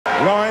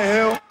Lauryn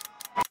Hill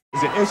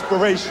is an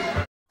inspiration.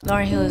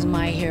 Lauryn Hill is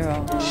my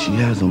hero. She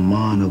has a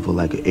mind of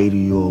like an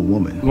 80-year-old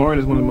woman. Lauryn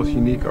is one of the most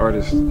unique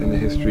artists in the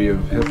history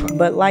of hip-hop.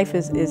 But life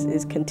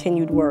is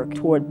continued work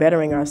toward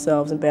bettering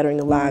ourselves and bettering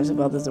the lives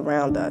of others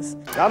around us.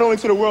 Not only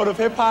to the world of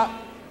hip-hop,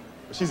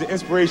 but she's an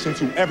inspiration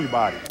to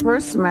everybody.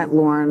 First met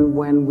Lauryn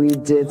when we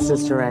did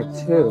Sister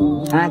Act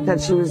 2, and I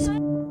thought she was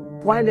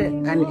quite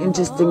an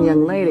interesting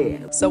young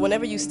lady. So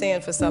whenever you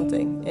stand for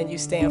something and you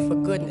stand for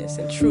goodness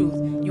and truth,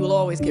 you will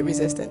always get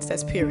resistance.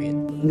 That's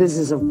period. This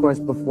is, of course,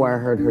 before I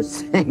heard her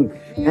sing,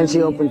 and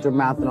she opened her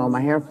mouth and all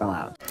my hair fell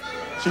out.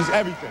 She's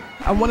everything.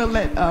 I want to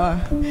let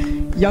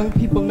young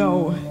people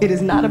know it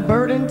is not a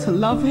burden to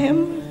love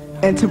him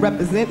and to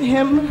represent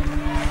him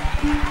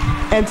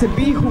and to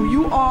be who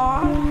you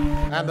are.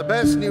 And the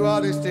best new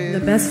artist is...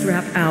 The best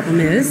rap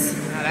album is...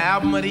 And the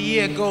album of the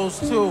year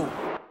goes to...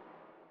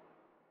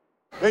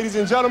 Ladies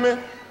and gentlemen,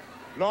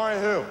 Lauryn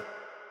Hill.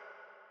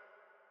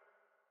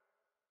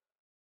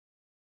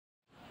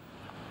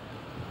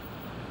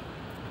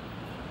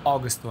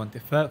 August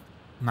 25th,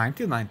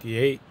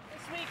 1998.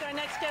 This week, our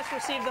next guest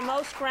received the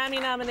most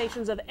Grammy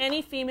nominations of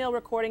any female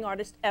recording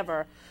artist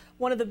ever.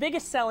 One of the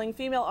biggest selling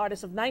female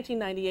artists of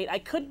 1998. I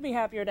couldn't be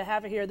happier to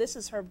have her here. This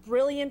is her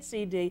brilliant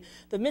CD,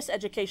 The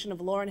Miseducation of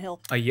Lauryn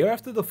Hill. A year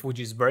after the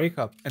Fugees'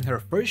 breakup and her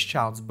first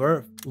child's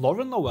birth,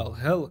 Lauryn Noelle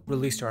Hill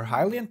released her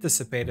highly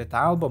anticipated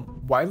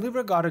album, widely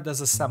regarded as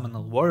a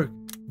seminal work,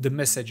 The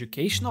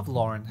Miseducation of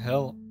Lauryn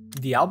Hill.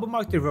 The album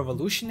marked a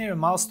revolutionary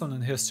milestone in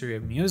the history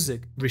of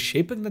music,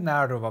 reshaping the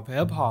narrative of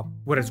hip-hop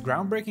with its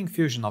groundbreaking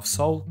fusion of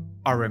soul,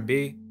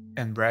 R&B,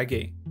 and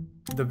reggae.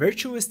 The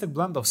virtuistic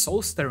blend of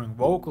soul-stirring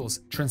vocals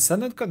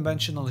transcended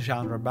conventional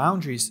genre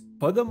boundaries,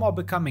 put them all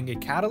becoming a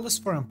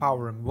catalyst for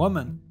empowering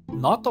women,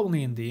 not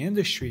only in the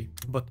industry,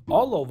 but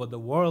all over the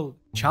world,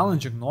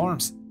 challenging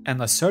norms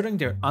and asserting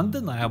their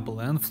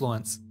undeniable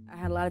influence. I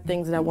had a lot of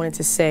things that I wanted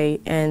to say,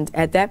 and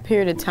at that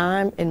period of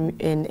time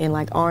in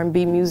like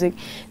R&B music,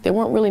 there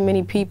weren't really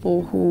many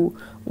people who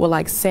were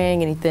like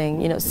saying anything,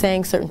 you know,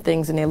 saying certain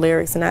things in their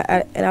lyrics, and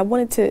I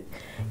wanted to,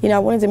 you know, I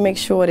wanted to make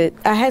sure that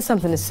I had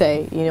something to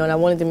say, you know, and I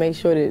wanted to make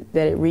sure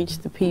that it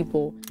reached the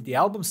people. The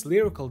album's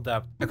lyrical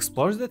depth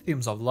explores the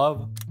themes of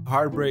love,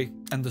 heartbreak,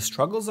 and the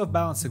struggles of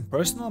balancing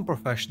personal and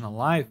professional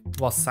life,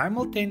 while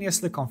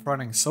simultaneously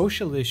confronting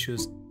social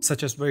issues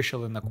such as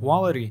racial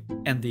inequality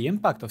and the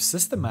impact of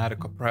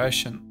systematic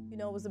oppression. You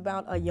know, it was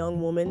about a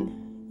young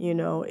woman, you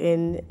know,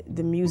 in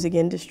the music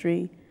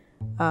industry,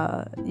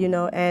 you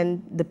know,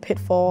 and the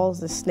pitfalls,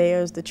 the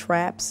snares, the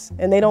traps,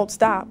 and they don't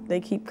stop. They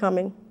keep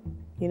coming.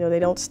 You know, they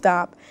don't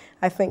stop.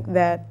 I think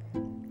that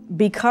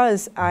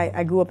because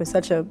I grew up in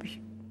such a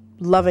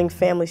loving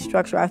family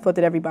structure, I thought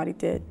that everybody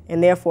did.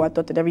 And therefore, I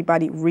thought that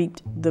everybody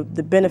reaped the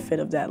benefit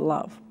of that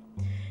love.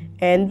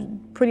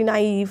 And pretty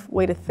naive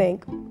way to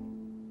think.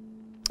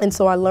 And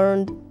so I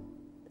learned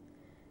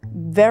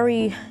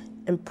very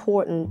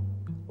important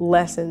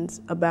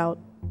lessons about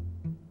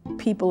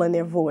people and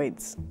their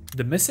voids.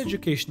 The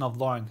Miseducation of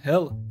Lauryn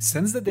Hill,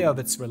 since the day of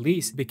its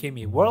release, became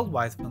a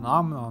worldwide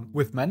phenomenon,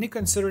 with many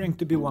considering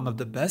to be one of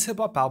the best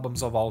hip-hop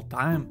albums of all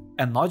time,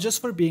 and not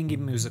just for being a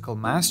musical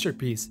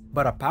masterpiece,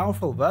 but a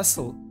powerful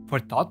vessel for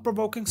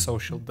thought-provoking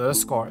social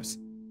discourse.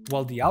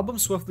 While the album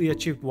swiftly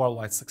achieved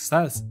worldwide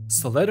success,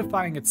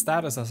 solidifying its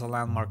status as a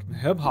landmark in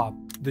hip-hop,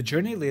 the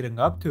journey leading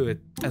up to it,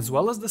 as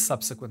well as the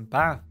subsequent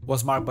path,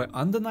 was marked by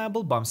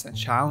undeniable bumps and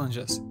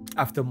challenges.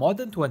 After more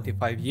than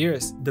 25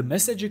 years, The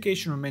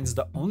Miseducation remains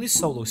the only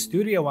solo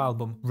studio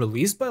album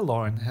released by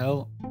Lauryn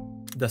Hill.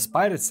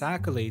 Despite its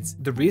accolades,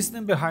 the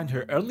reasoning behind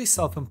her early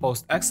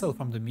self-imposed exile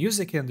from the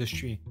music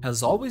industry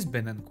has always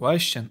been in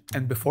question,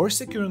 and before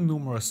securing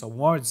numerous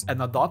awards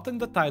and adopting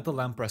the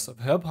title Empress of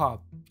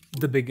Hip-Hop,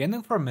 the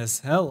beginning for Miss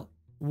Hill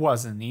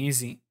wasn't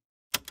easy.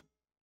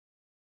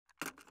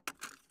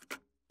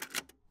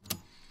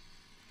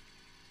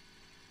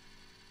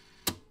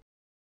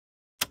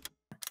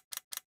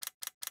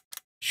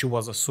 She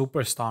was a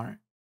superstar.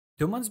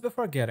 2 months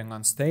before getting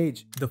on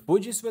stage, the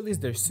Fugees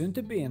released their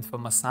soon-to-be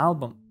infamous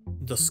album,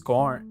 The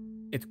Score.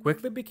 It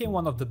quickly became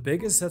one of the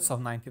biggest hits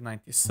of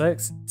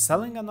 1996,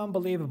 selling an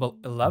unbelievable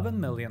 11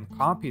 million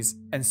copies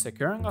and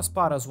securing a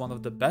spot as one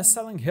of the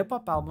best-selling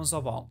hip-hop albums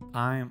of all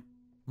time.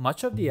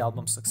 Much of the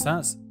album's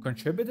success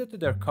contributed to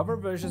their cover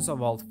versions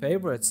of old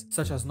favorites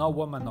such as No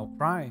Woman No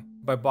Cry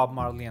by Bob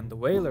Marley and the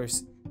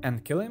Wailers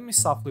and Killing Me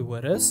Softly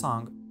with His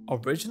Song,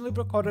 originally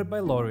recorded by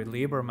Lori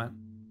Lieberman.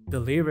 The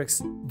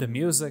lyrics, the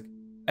music,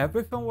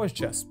 everything was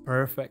just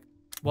perfect.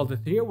 While the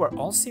trio were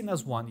all seen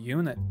as one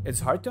unit,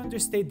 it's hard to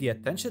understate the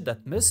attention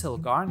that Miss Hill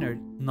garnered,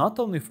 not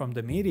only from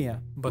the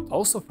media, but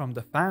also from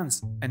the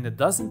fans, and it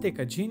doesn't take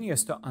a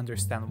genius to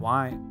understand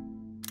why.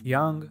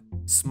 Young,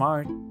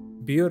 smart,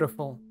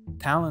 beautiful,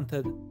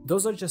 talented,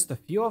 those are just a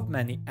few of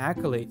many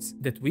accolades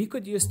that we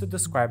could use to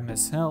describe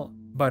Miss Hill,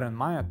 but in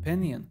my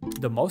opinion,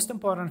 the most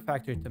important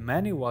factor to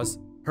many was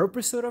her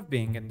pursuit of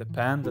being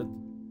independent.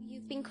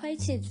 been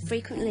quoted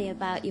frequently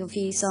about your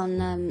views on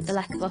the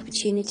lack of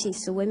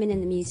opportunities for women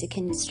in the music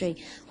industry.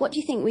 What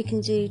do you think we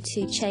can do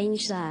to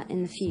change that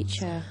in the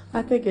future?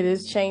 I think it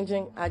is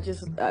changing. I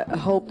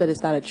hope that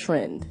it's not a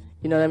trend.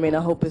 You know what I mean? I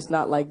hope it's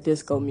not like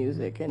disco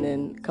music and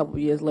then a couple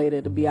of years later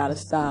it'll be out of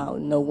style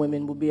and no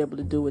women will be able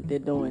to do what they're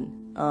doing.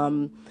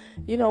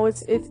 You know,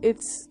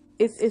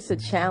 it's a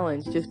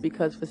challenge just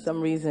because for some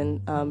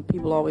reason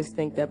people always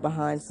think that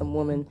behind some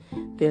woman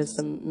there's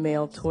some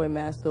male toy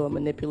master or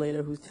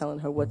manipulator who's telling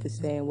her what to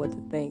say and what to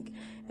think.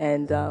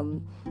 And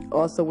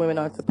also women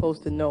aren't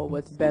supposed to know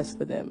what's best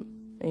for them,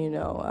 you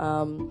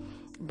know.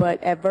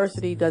 But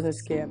adversity doesn't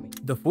scare me.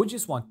 The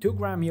Fugees won 2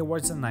 Grammy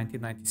Awards in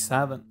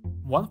 1997,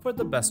 one for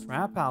the Best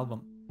Rap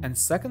Album and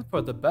second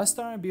for the Best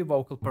R&B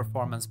Vocal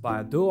Performance by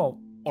a Duo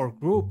or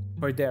Group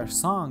for their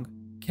song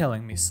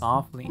Killing Me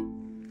Softly.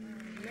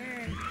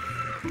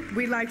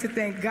 We'd like to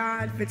thank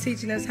God for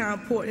teaching us how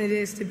important it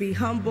is to be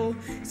humble,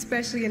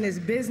 especially in this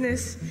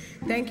business.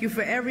 Thank you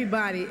for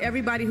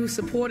everybody who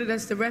supported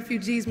us. The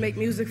refugees make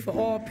music for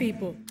all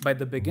people. By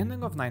the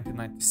beginning of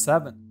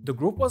 1997, the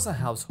group was a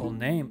household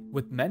name,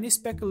 with many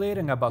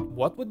speculating about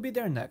what would be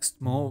their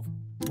next move.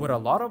 With a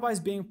lot of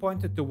eyes being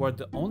pointed toward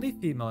the only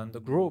female in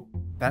the group,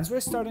 fans were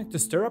starting to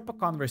stir up a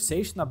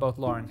conversation about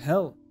Lauryn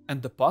Hill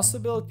and the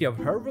possibility of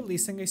her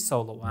releasing a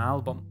solo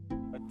album.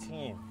 A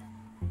team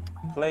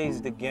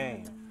plays the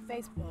game.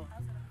 Baseball.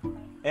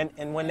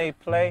 And when they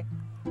play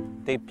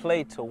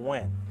to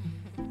win,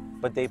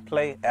 but they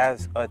play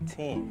as a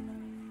team.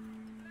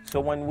 So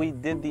when we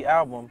did the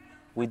album,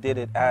 we did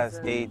it as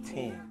a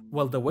team.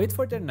 Well, the wait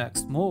for their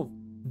next move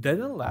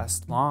didn't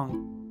last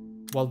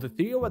long. While the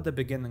trio at the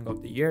beginning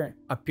of the year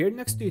appeared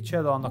next to each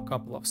other on a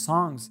couple of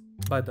songs,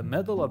 by the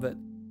middle of it,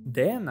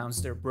 they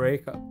announced their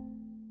breakup.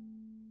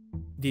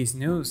 These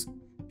news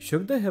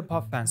shook the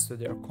hip-hop fans to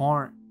their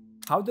core.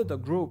 How did a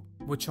group,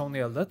 which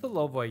only a little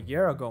over a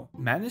year ago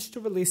managed to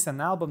release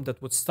an album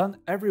that would stun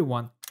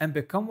everyone and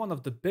become one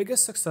of the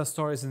biggest success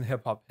stories in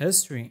hip-hop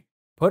history,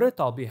 put it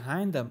all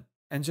behind them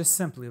and just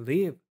simply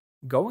leave,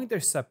 going their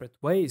separate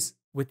ways,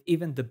 with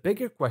even the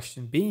bigger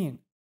question being,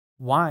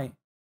 why?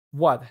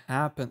 What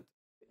happened?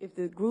 If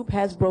the group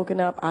has broken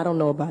up, I don't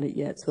know about it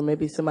yet, so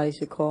maybe somebody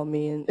should call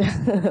me and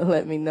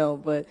let me know.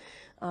 But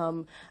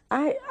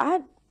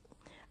I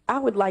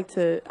would like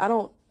to, I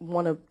don't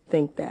want to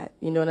think that,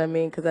 you know what I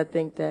mean? Because I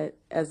think that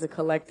as a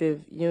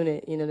collective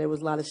unit, you know, there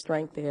was a lot of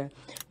strength there.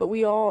 But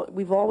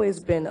we've always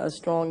been a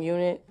strong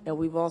unit, and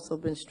we've also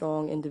been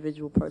strong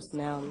individual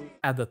personalities.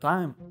 At the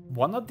time,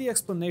 one of the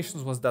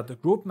explanations was that the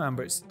group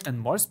members, and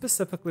more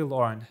specifically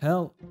Lauryn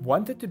Hill,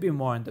 wanted to be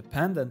more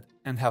independent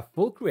and have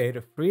full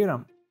creative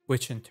freedom,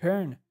 which in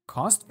turn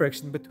caused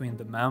friction between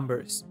the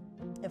members.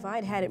 If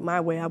I'd had it my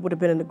way, I would have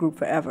been in the group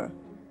forever.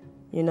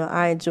 You know,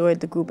 I enjoyed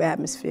the group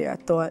atmosphere. I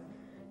thought,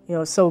 you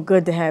know, it's so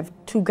good to have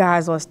 2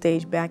 guys on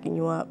stage backing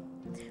you up.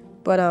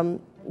 But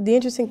the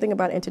interesting thing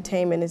about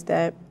entertainment is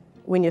that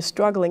when you're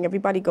struggling,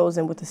 everybody goes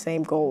in with the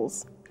same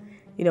goals.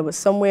 You know, but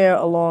somewhere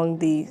along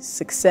the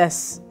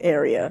success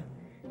area,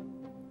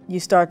 you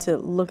start to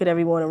look at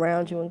everyone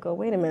around you and go,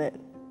 wait a minute,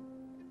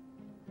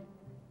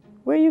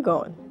 where are you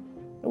going?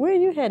 Where are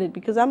you headed?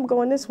 Because I'm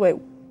going this way.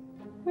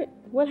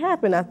 What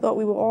happened? I thought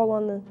we were all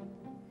on the,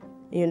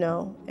 you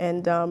know,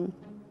 and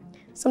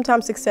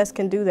sometimes success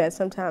can do that.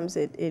 Sometimes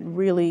it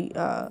really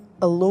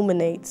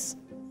illuminates,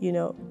 you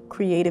know,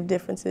 creative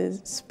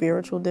differences,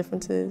 spiritual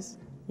differences,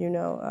 you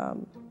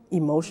know,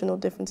 emotional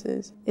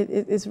differences.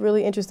 It's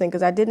really interesting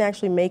because I didn't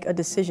actually make a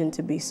decision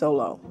to be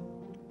solo.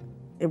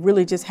 It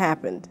really just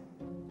happened.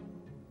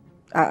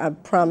 I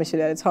promise you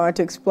that. It's hard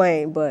to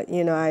explain, but,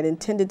 you know, I'd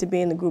intended to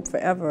be in the group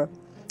forever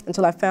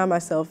until I found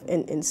myself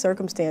in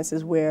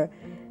circumstances where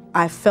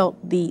I felt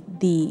the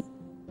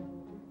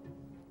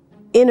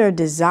inner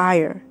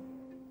desire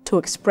to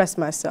express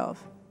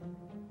myself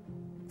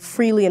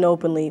freely and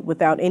openly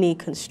without any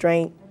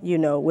constraint, you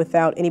know,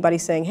 without anybody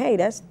saying, hey,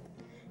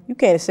 you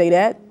can't say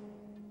that.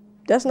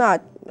 That's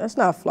not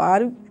fly.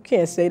 You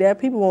can't say that.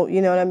 People won't,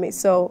 you know what I mean?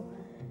 So,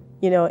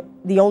 you know,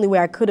 the only way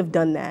I could have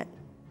done that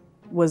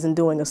was in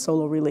doing a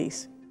solo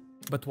release.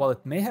 But while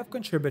it may have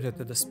contributed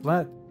to the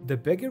split, the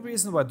bigger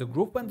reason why the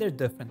group went their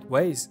different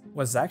ways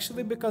was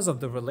actually because of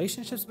the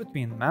relationships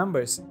between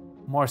members,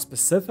 more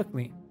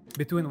specifically,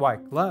 between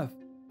Wyclef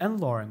and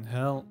Lauryn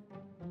Hill.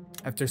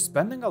 After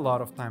spending a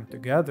lot of time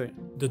together,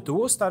 the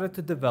duo started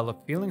to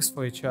develop feelings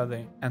for each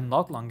other, and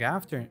not long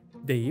after,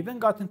 they even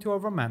got into a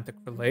romantic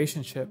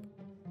relationship.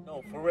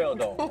 No, for real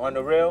though, on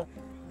the real,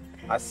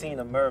 I seen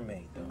a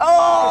mermaid though.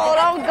 Oh,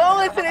 don't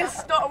go into this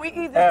story.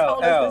 We either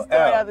told us this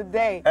story the other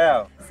day.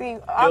 See,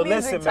 our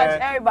music touch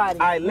everybody.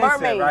 Listen,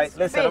 mermaids, right?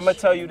 Listen, fish. I'm gonna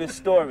tell you this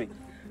story.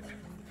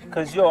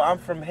 Cause yo, I'm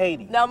from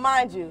Haiti. Now,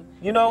 mind you,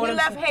 you know what he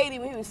left Haiti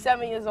when he was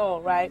 7 years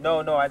old, right?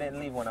 No, I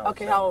didn't leave when I was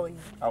 7. How old were you?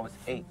 I was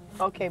 8.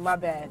 Okay, my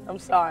bad. I'm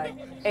sorry.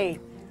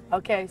 8.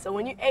 Okay, so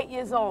when you're 8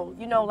 years old,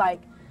 you know,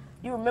 like,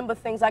 you remember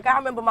things. Like, I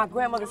remember my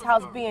grandmother's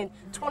house being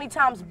 20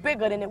 times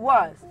bigger than it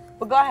was.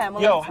 But go ahead,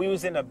 Melissa. Yo, we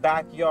was in the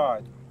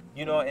backyard,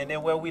 you know, and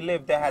then where we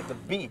lived, they had the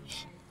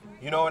beach.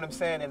 You know what I'm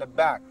saying, in the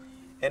back.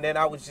 And then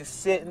I was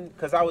just sitting,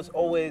 because I was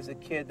always a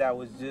kid that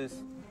was just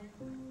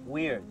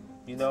weird,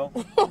 you know?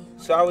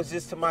 So I was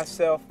just to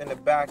myself in the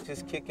back,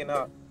 just kicking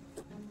up.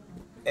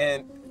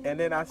 And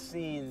then I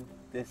seen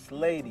this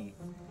lady,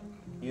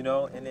 you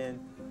know, and then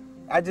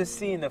I just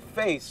seen the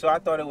face, so I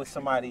thought it was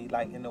somebody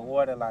like in the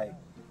water, like,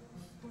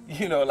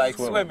 you know, like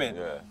swimming.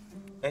 Yeah.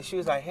 And she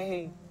was like,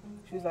 hey,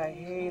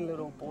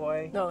 little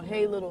boy. No,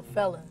 hey, little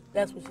fella.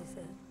 That's what she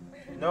said.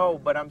 No,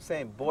 but I'm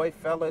saying boy,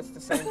 fella, it's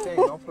the same thing.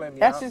 Don't play me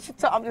That's out.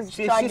 just, I'm just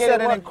She trying to get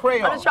said it it in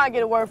Creole. I'm just trying to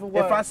get a word for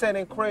word. If I said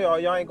in Creole,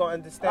 y'all ain't gonna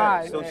understand.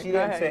 Right, so man, she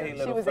didn't say hey,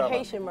 little She was fella. a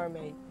Haitian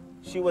mermaid.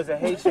 She was a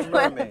Haitian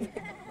mermaid.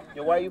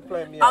 Yo, why you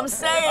playing me out? I'm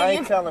saying I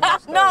ain't telling my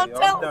story. No, yo.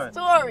 tell I'm the done.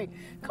 story.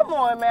 Come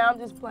on, man. I'm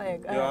just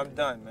playing. Go Yo, ahead. I'm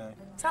done, man.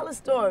 Tell a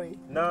story.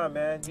 Nah,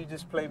 man, you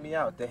just played me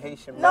out. The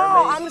Haitian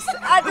No, mermaid.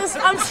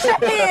 I'm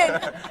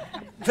saying.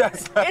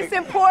 That's like, It's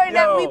important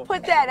that we yo,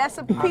 put that. That's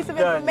a piece of done,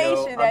 yo.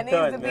 information that I'm needs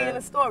done, to be man. in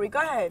the story. Go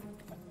ahead.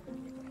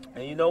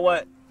 And you know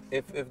what?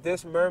 If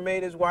this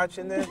mermaid is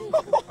watching this,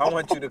 I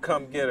want you to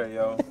come get her,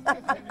 yo.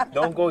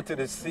 Don't go to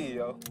the sea,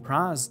 yo.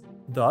 Praz,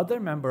 the other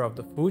member of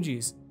the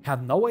Fugees,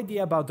 had no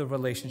idea about the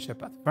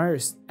relationship at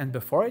first, and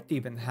before it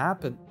even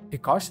happened, he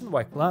cautioned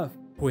Wyclef,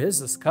 who is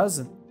his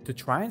cousin, to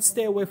try and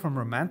stay away from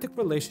romantic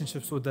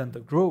relationships within the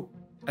group,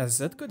 as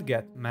it could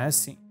get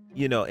messy.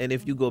 You know, and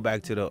if you go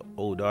back to the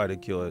old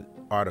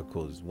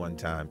articles one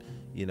time,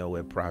 you know,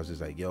 where Prowess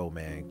was like, yo,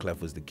 man,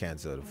 Clef was the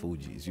cancer of the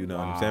Fugees. You know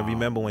what I'm saying?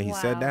 Remember when he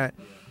said that?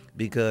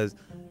 Because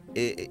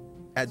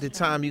at the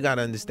time, you got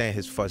to understand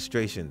his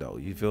frustration, though.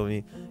 You feel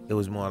me? It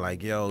was more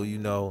like, yo, you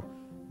know,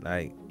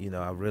 like, you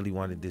know, I really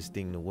wanted this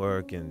thing to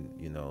work, and,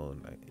 you know,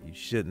 like, you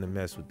shouldn't have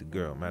messed with the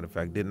girl. Matter of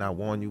fact, didn't I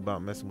warn you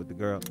about messing with the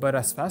girl? But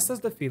as fast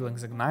as the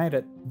feelings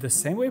ignited, the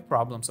same way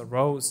problems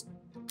arose.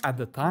 At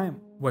the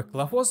time,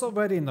 Wyclef was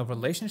already in a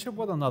relationship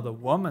with another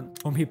woman,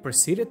 whom he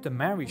proceeded to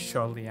marry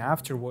shortly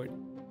afterward.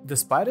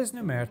 Despite his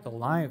new marital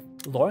life,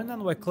 Lauryn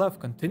and Wyclef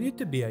continued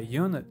to be a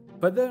unit,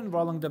 but they're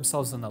enrolling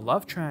themselves in a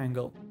love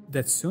triangle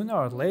that sooner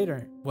or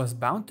later was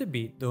bound to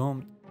be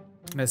doomed.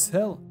 Miss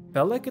Hill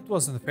felt like it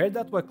was unfair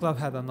that Wyclef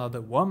had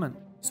another woman,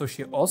 so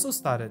she also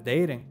started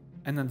dating,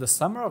 and in the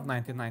summer of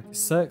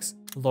 1996,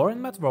 Lauryn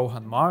met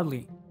Rohan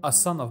Marley, a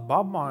son of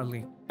Bob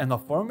Marley and a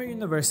former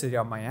University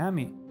of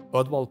Miami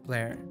football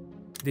player.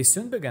 They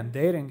soon began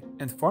dating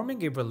and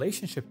forming a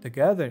relationship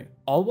together,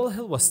 all while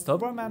Hill was still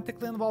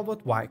romantically involved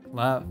with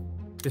Wyclef.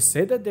 To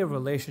say that their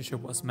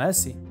relationship was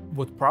messy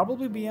would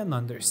probably be an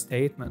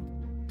understatement.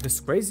 This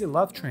crazy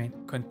love train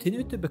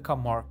continued to become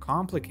more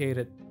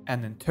complicated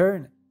and in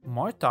turn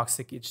more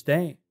toxic each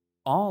day,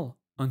 all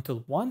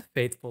until one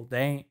fateful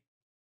day.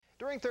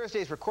 During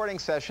Thursday's recording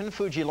session,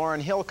 Fugees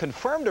Lauryn Hill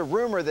confirmed a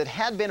rumor that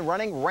had been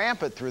running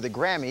rampant through the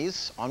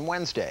Grammys on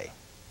Wednesday.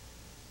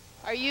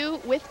 Are you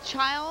with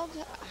child?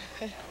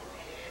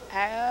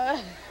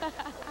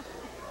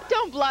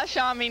 Don't blush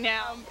on me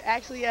now.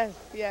 Actually, yes,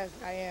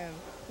 I am.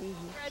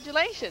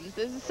 Congratulations.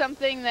 This is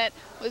something that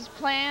was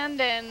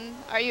planned, and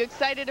are you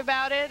excited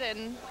about it?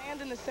 And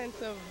planned in the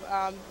sense of,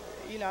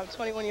 you know, I'm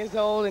 21 years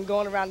old and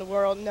going around the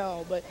world,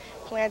 no, but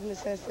planned in the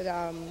sense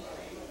that,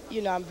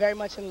 you know, I'm very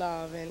much in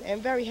love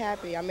and very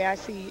happy. I mean, I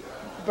see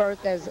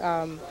birth as,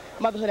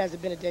 motherhood as a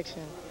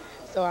benediction.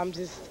 So I'm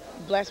just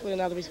blessed with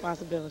another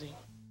responsibility.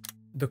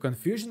 The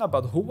confusion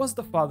about who was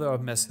the father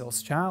of Miss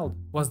Hill's child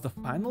was the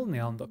final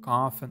nail in the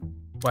coffin.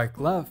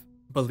 Wyclef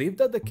believed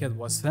that the kid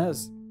was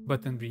his,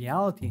 but in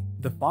reality,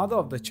 the father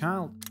of the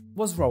child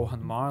was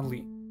Rohan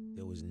Marley.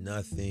 There was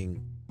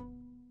nothing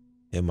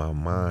in my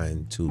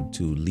mind to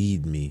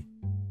lead me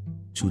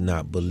to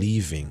not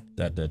believing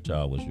that that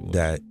child was yours.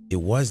 That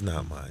it was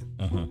not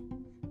mine.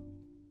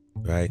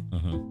 Right?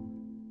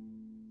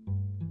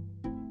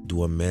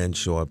 Do a man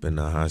show up in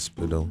the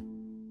hospital?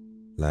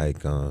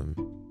 Like,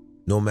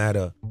 no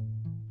matter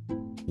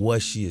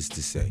what she is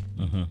to say.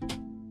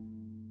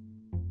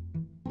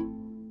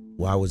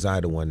 Why was I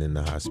the one in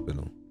the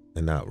hospital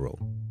and not Ro?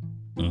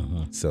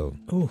 So,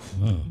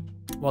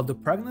 While the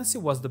pregnancy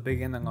was the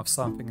beginning of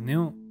something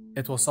new,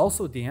 it was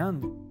also the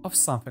end of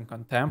something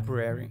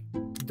contemporary.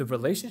 The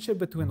relationship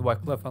between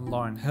Wyclef and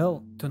Lauryn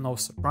Hill, to no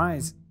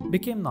surprise,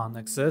 became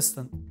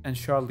non-existent, and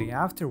shortly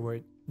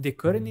afterward, they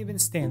couldn't even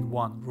stay in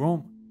one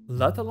room,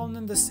 let alone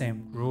in the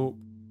same group.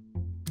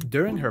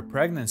 During her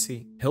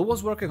pregnancy, Hill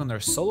was working on her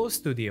solo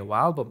studio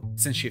album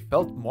since she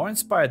felt more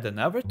inspired than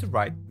ever to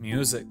write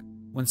music.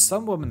 When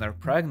some women are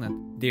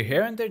pregnant, their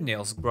hair and their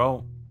nails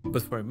grow,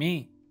 but for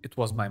me, it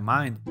was my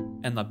mind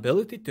and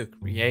ability to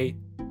create.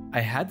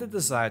 I had the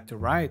desire to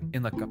write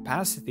in a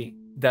capacity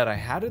that I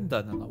hadn't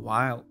done in a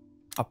while.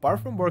 Apart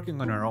from working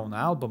on her own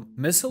album,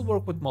 Miss Hill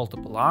worked with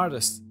multiple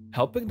artists,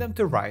 helping them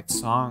to write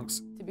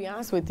songs. To be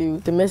honest with you,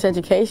 the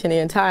Miseducation, the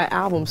entire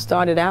album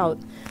started out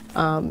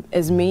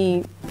as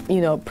me, you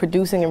know,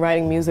 producing and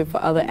writing music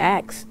for other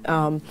acts.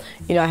 You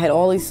know, I had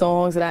all these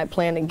songs that I had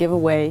planned to give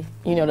away,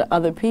 you know, to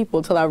other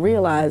people till I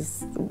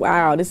realized,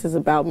 wow, this is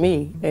about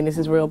me and this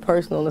is real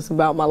personal and it's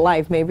about my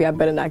life. Maybe I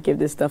better not give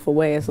this stuff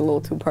away. It's a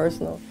little too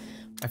personal.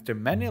 After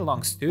many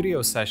long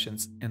studio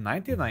sessions, in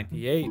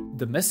 1998,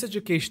 the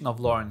Miseducation of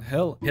Lauryn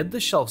Hill hit the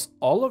shelves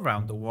all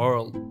around the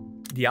world.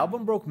 The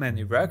album broke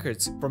many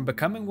records, from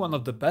becoming one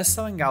of the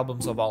best-selling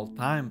albums of all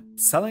time,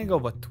 selling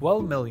over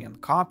 12 million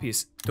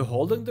copies, to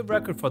holding the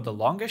record for the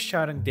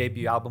longest-charting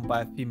debut album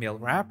by a female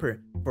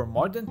rapper for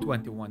more than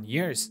 21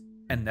 years,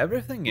 and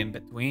everything in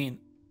between.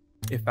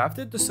 If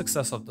after the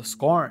success of the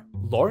score,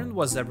 Lauryn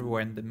was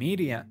everywhere in the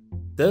media,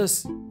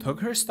 this took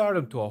her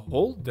stardom to a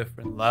whole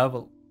different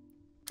level.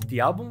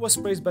 The album was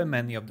praised by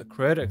many of the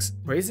critics,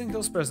 praising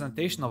Hill's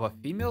presentation of a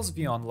female's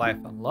view on life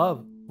and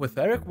love, with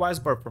Eric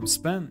Weisberg from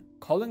Spin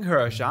calling her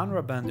a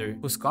genre bender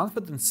whose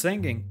confident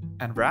singing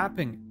and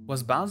rapping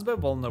was balanced by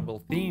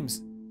vulnerable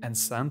themes and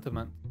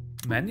sentiment.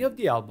 Many of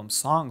the album's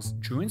songs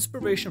drew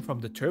inspiration from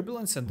the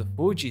turbulence in the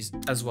Fugees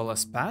as well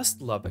as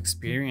past love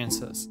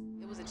experiences.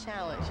 It was a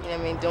challenge, you know what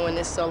I mean, doing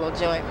this solo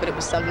joint, but it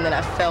was something that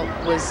I felt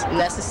was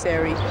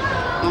necessary.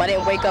 I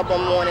didn't wake up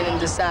one morning and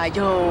decide,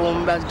 yo,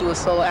 I'm about to do a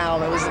solo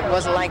album. It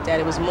wasn't like that.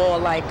 It was more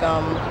like,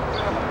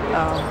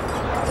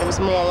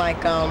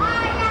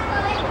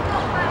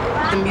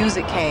 the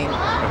music came.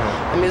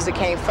 The music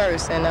came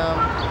first, and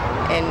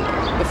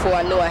before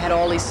I knew, I had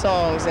all these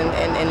songs and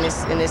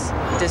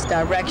this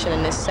direction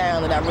and this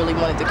sound that I really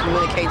wanted to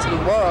communicate to the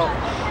world.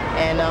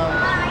 And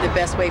the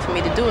best way for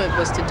me to do it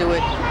was to do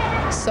it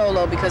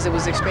solo, because it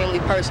was extremely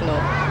personal.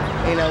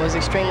 You know, it was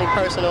extremely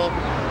personal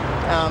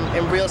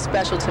and real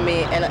special to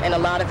me, and a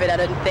lot of it I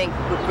didn't think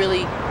would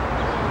really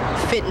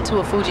fit into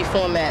a Fugees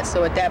format.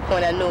 So at that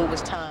point, I knew it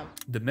was time.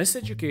 The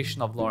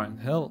Miseducation of Lauryn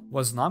Hill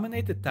was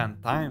nominated 10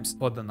 times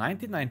for the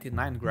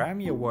 1999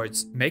 Grammy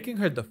Awards, making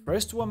her the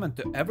first woman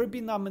to ever be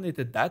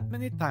nominated that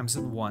many times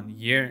in one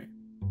year.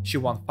 She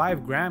won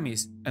 5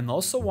 Grammys and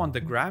also won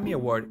the Grammy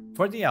Award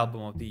for the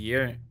Album of the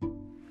Year.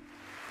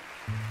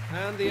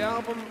 And the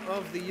Album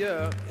of the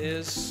Year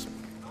is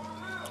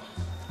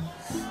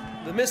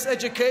The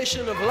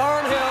Miseducation of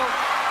Lauryn Hill.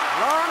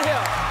 Lauryn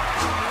Hill.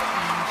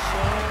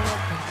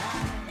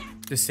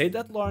 To say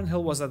that Lauryn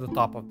Hill was at the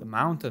top of the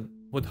mountain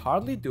would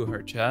hardly do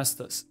her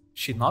justice.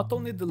 She not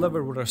only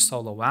delivered with her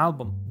solo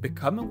album,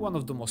 becoming one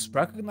of the most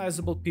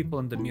recognizable people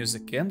in the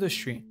music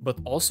industry, but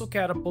also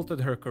catapulted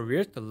her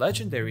career to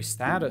legendary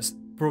status,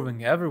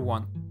 proving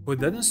everyone who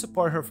didn't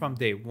support her from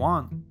day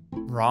one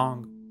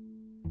wrong.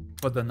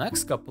 For the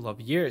next couple of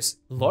years,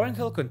 Lauryn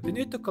Hill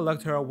continued to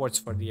collect her awards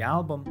for the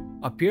album,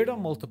 appeared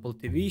on multiple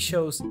TV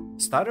shows,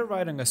 started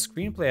writing a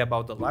screenplay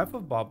about the life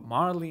of Bob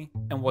Marley,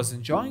 and was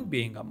enjoying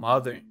being a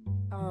mother.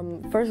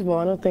 First of all,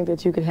 I don't think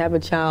that you could have a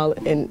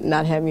child and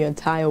not have your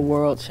entire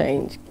world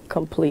change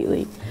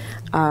completely.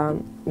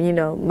 You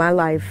know, my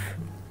life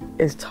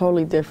is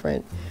totally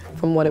different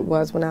from what it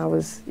was when I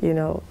was,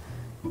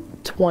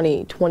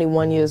 20,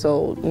 21 years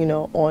old,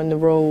 on the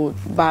road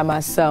by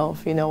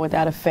myself,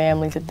 without a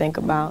family to think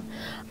about.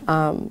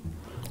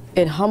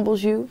 It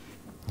humbles you,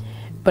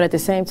 but at the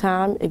same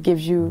time, it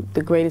gives you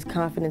the greatest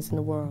confidence in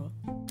the world.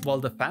 While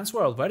the fans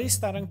were already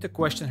starting to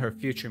question her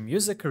future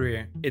music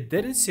career, it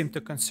didn't seem to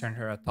concern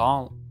her at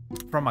all.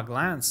 From a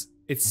glance,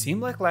 it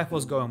seemed like life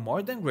was going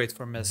more than great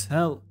for Miss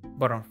Hill,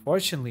 but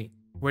unfortunately,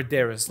 where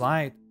there is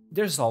light,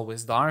 there's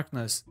always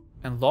darkness,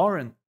 and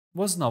Lauryn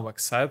was no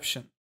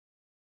exception.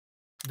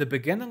 The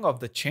beginning of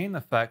the chain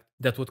effect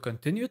that would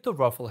continue to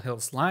ruffle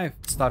Hill's life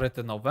started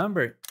in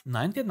November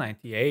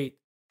 1998.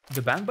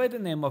 The band by the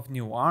name of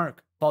New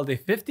Arc filed a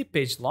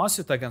 50-page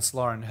lawsuit against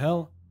Lauryn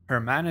Hill, her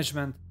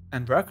management,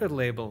 and record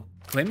label,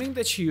 claiming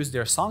that she used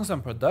their songs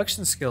and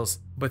production skills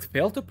but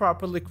failed to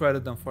properly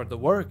credit them for the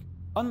work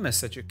on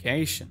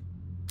Miseducation.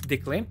 They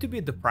claimed to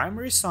be the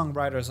primary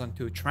songwriters on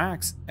 2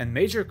 tracks and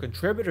major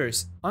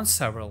contributors on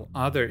several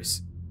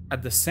others.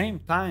 At the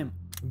same time,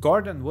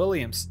 Gordon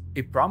Williams,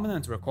 a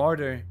prominent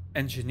recorder,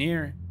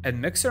 engineer,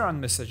 and mixer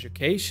on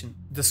Miseducation,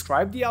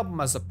 described the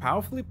album as a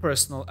powerfully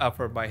personal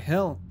effort by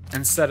Hill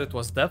and said it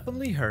was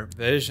definitely her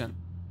vision.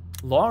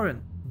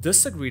 Lauryn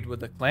disagreed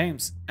with the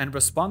claims and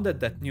responded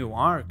that New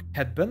Arc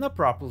had been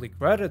improperly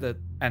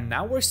credited and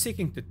now were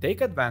seeking to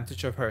take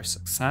advantage of her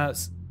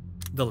success.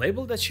 The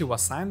label that she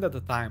was signed at the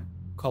time,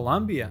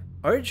 Columbia,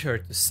 urged her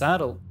to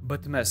settle,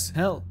 but Miss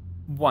Hill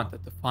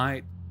wanted to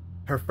fight.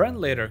 Her friend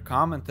later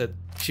commented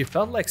she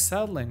felt like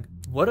settling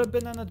would have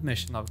been an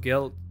admission of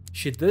guilt.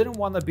 She didn't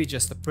want to be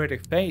just a pretty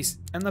face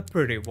and a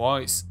pretty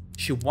voice.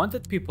 She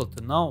wanted people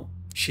to know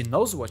she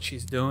knows what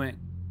she's doing.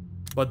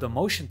 But the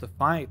motion to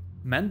fight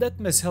meant that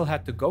Miss Hill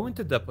had to go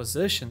into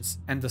depositions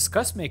and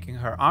discuss making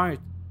her art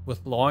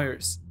with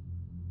lawyers.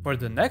 For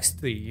the next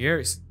 3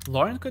 years,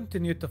 Lauryn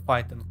continued to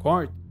fight in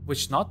court,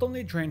 which not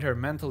only drained her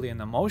mentally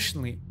and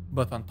emotionally,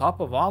 but on top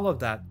of all of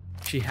that,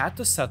 she had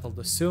to settle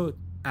the suit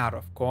out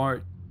of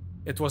court.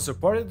 It was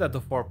reported that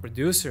the 4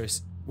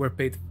 producers were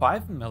paid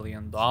 $5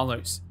 million.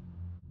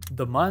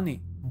 The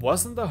money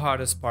wasn't the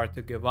hardest part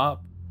to give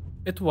up.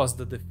 It was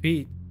the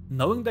defeat,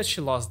 knowing that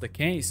she lost the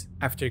case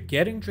after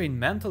getting drained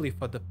mentally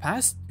for the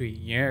past 3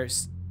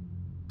 years.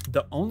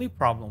 The only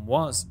problem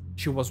was,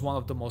 she was one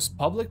of the most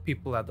public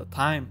people at the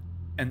time,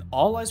 and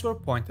all eyes were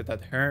pointed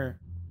at her.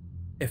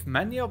 If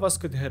many of us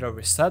could hit a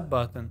reset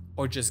button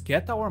or just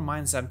get our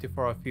minds empty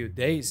for a few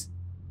days,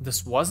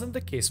 this wasn't the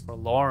case for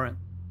Lauryn.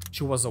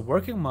 She was a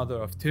working mother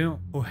of two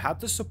who had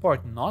to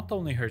support not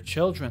only her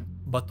children,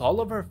 but all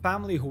of her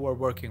family who were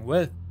working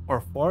with or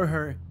for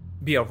her,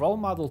 be a role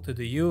model to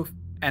the youth,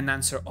 and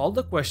answer all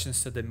the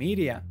questions to the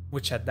media,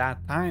 which at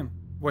that time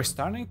were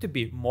starting to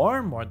be more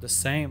and more the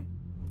same.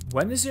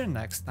 When is your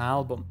next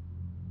album?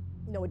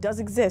 You know, it does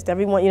exist.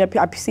 Everyone, you know,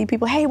 I see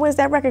people, hey, when's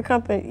that record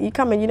company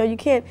coming? You know, you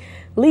can't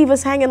leave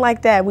us hanging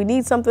like that. We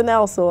need something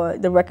else. Or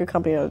the record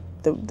company, or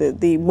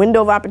the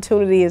window of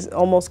opportunity is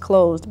almost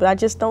closed. But I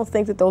just don't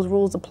think that those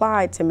rules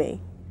apply to me.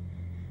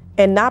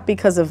 And not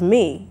because of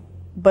me,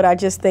 but I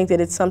just think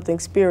that it's something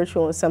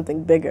spiritual and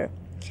something bigger.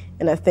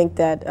 And I think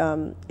that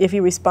if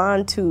you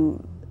respond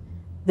to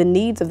the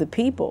needs of the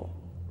people,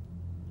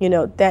 you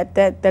know,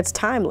 that's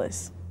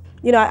timeless.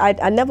 You know,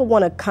 I never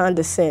want to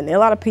condescend. There are a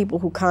lot of people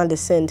who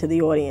condescend to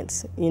the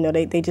audience. You know,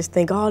 they just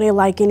think, oh, they're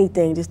like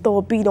anything. Just throw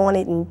a beat on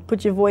it and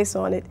put your voice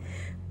on it.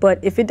 But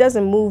if it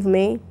doesn't move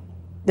me,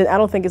 then I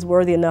don't think it's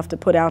worthy enough to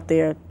put out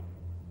there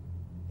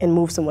and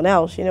move someone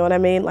else. You know what I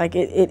mean? Like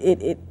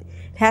it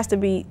has to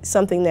be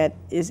something that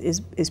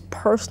is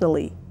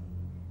personally,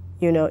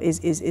 you know,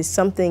 is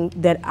something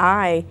that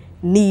I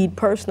need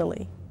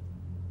personally.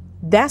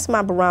 That's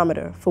my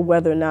barometer for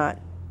whether or not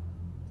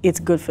it's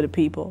good for the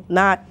people.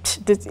 Not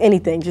just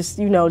anything, just,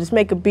 you know, just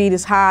make a beat,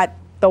 it's hot,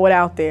 throw it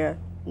out there.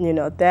 You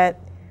know, that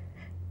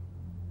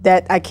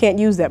I can't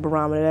use that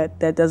barometer,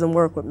 that doesn't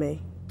work with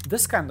me.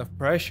 This kind of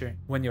pressure,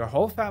 when your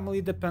whole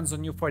family depends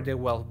on you for their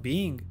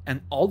well-being,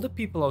 and all the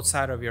people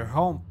outside of your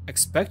home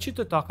expect you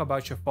to talk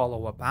about your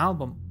follow-up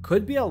album,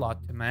 could be a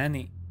lot to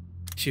many.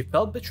 She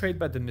felt betrayed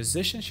by the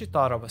musicians she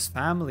thought of as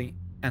family,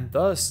 and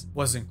thus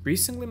was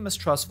increasingly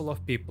mistrustful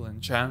of people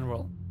in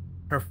general.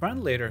 Her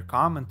friend later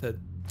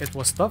commented, it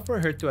was tough for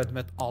her to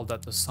admit all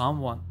that to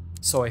someone,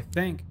 so I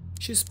think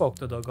she spoke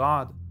to the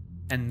God.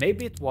 And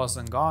maybe it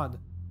wasn't God,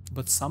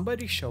 but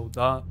somebody showed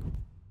up.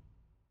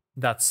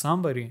 That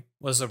somebody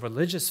was a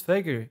religious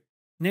figure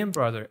named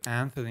Brother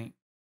Anthony.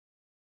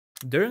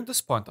 During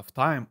this point of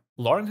time,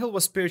 Lauryn Hill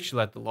was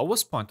spiritually at the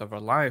lowest point of her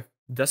life,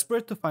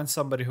 desperate to find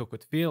somebody who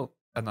could feel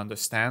and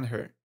understand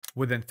her.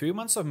 Within 3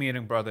 months of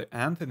meeting Brother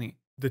Anthony,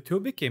 the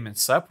two became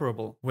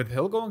inseparable, with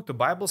Hill going to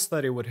Bible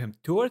study with him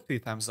 2 or 3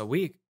 times a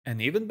week,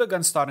 and even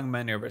began starting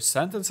many of her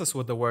sentences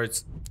with the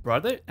words,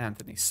 Brother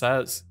Anthony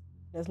says.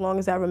 As long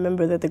as I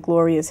remember that the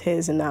glory is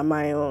his and not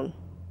my own.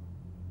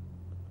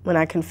 When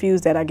I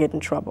confuse that, I get in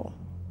trouble.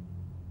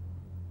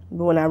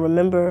 But when I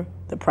remember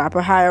the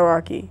proper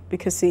hierarchy,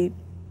 because see,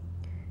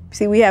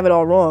 we have it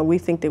all wrong. We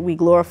think that we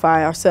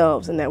glorify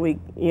ourselves and that we,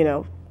 you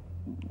know,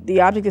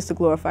 the object is to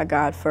glorify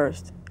God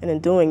first. And in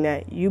doing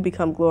that, you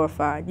become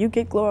glorified. You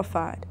get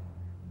glorified.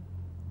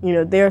 You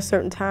know, there are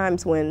certain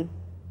times when,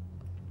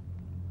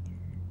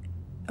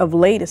 of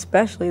late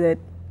especially, that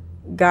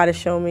God has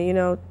shown me, you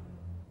know,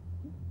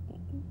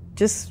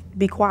 just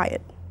be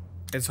quiet.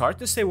 It's hard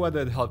to say whether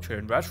it helped her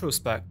in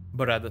retrospect,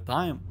 but at the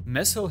time,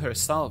 Miss Hill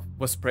herself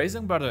was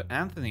praising Brother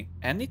Anthony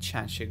any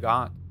chance she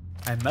got.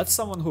 I met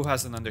someone who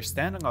has an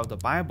understanding of the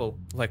Bible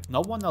like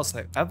no one else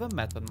I've ever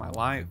met in my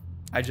life.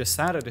 I just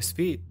sat at his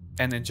feet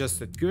and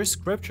ingested pure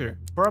scripture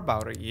for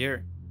about a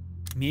year.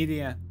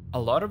 Media, a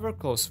lot of her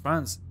close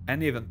friends,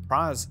 and even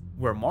prowess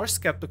were more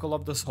skeptical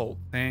of this whole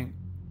thing.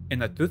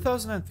 In a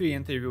 2003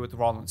 interview with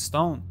Rolling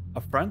Stone,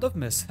 a friend of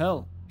Miss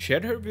Hill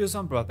shared her views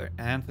on Brother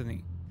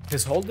Anthony.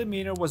 His whole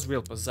demeanor was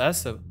real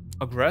possessive,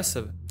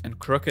 aggressive, and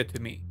crooked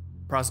to me.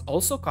 Prowess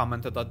also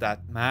commented on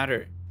that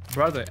matter.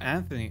 Brother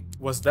Anthony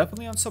was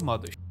definitely on some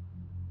other shit.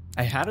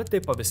 I had a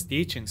tip of his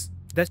teachings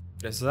that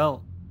shit as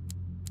well.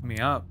 Me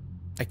up.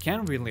 I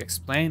can't really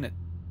explain it.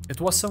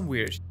 It was some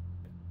weird shit.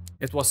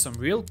 It was some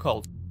real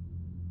cult.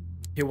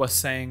 He was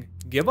saying,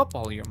 give up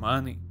all your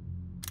money.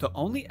 To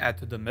only add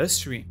to the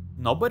mystery,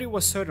 nobody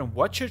was certain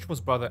what church was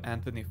Brother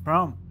Anthony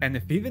from, and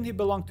if even he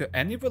belonged to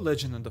any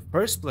religion in the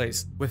first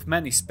place, with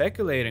many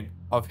speculating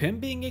of him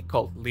being a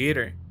cult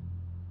leader.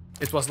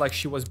 It was like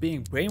she was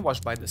being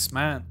brainwashed by this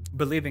man,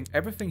 believing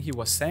everything he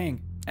was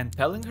saying and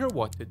telling her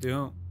what to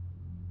do.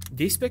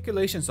 These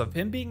speculations of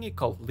him being a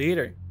cult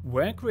leader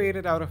weren't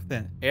created out of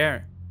thin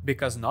air,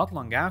 because not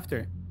long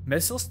after,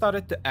 Miss Hill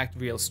started to act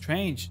real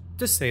strange,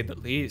 to say the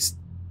least.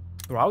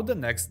 Throughout the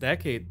next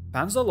decade,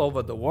 fans all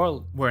over the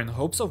world were in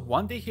hopes of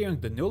one day hearing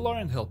the new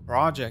Lauryn Hill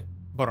project,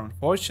 but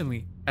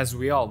unfortunately, as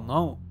we all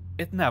know,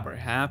 it never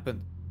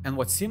happened, and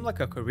what seemed like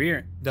a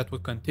career that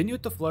would continue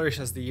to flourish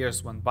as the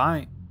years went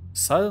by,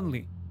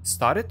 suddenly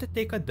started to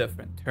take a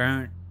different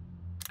turn.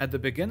 At the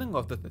beginning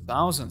of the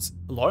 2000s,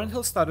 Lauryn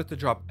Hill started to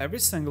drop every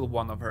single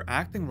one of her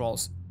acting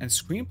roles and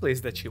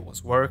screenplays that she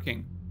was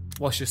working.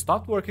 While she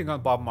stopped working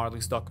on Bob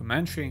Marley's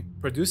documentary,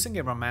 producing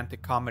a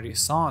romantic comedy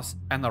Sauce,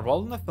 and a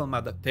role in a film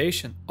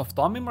adaptation of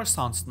Tommy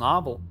Marsan's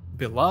novel,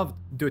 Beloved,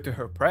 due to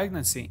her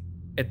pregnancy,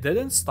 it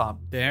didn't stop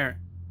there.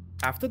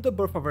 After the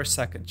birth of her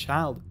second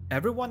child,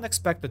 everyone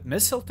expected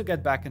Miss Hill to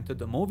get back into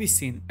the movie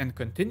scene and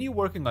continue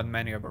working on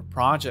many of her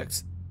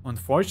projects.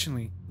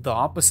 Unfortunately, The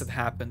opposite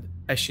happened,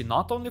 as she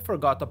not only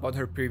forgot about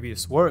her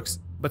previous works,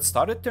 but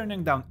started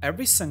turning down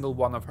every single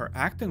one of her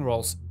acting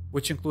roles,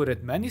 which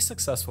included many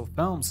successful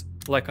films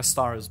like A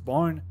Star is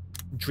Born,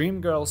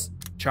 Dreamgirls,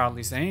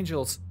 Charlie's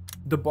Angels,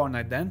 The Bourne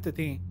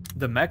Identity,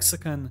 The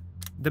Mexican,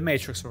 The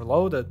Matrix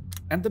Reloaded,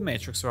 and The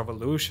Matrix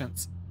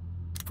Revolutions.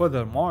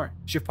 Furthermore,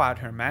 she fired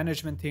her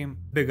management team,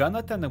 began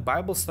attending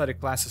Bible study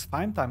classes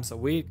 5 times a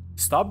week,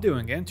 stopped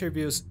doing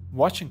interviews,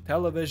 watching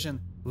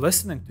television,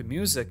 listening to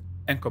music,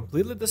 and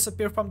completely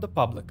disappeared from the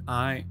public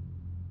eye.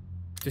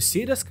 To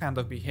see this kind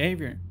of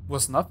behavior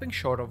was nothing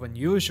short of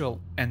unusual,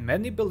 and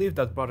many believe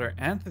that brother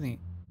Anthony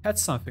had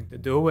something to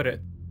do with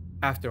it.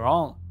 After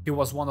all, he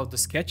was one of the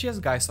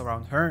sketchiest guys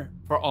around her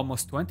for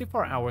almost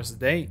 24 hours a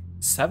day,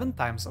 7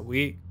 times a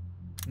week.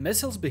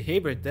 Miss Hill's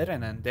behavior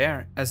didn't end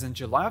there, as in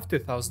July of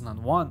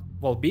 2001,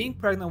 while being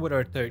pregnant with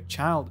her 3rd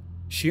child,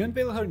 she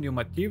unveiled her new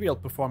material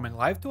performing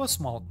live to a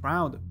small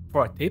crowd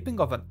for a taping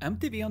of an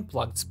MTV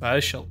Unplugged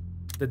special.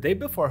 The day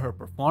before her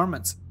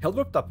performance, Hill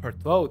ripped up her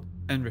throat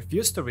and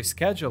refused to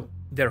reschedule.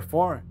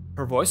 Therefore,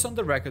 her voice on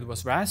the record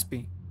was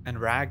raspy and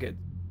ragged.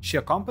 She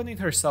accompanied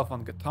herself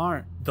on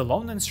guitar, the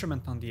lone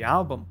instrument on the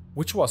album,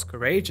 which was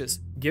courageous,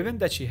 given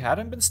that she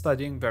hadn't been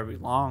studying very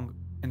long.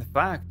 In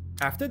fact,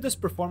 after this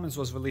performance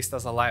was released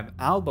as a live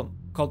album,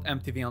 called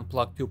MTV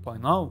Unplugged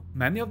 2.0,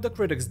 many of the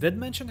critics did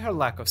mention her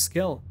lack of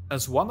skill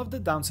as one of the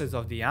downsides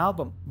of the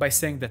album by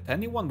saying that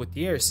anyone with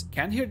ears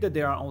can hear that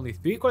there are only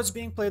 3 chords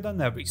being played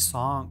on every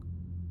song.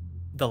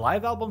 The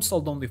live album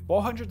sold only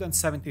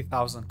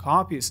 470,000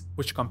 copies,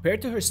 which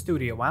compared to her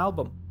studio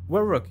album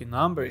were rookie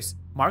numbers,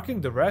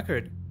 marking the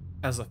record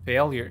as a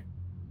failure.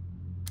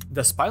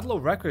 Despite low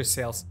record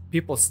sales,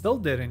 people still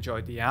did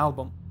enjoy the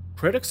album.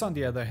 Critics, on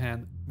the other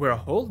hand, were a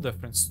whole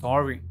different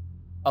story.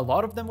 A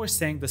lot of them were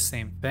saying the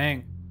same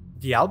thing.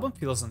 The album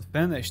feels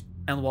unfinished,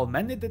 and while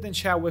many didn't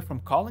shy away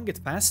from calling it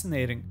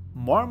fascinating,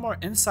 more and more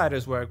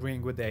insiders were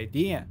agreeing with the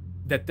idea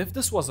that if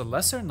this was a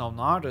lesser-known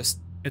artist,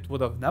 it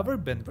would have never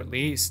been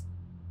released.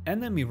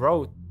 Enemy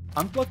wrote,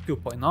 Unplugged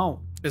 2.0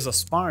 is a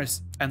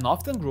sparse and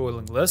often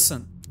grueling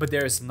listen, but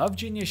there is enough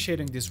genius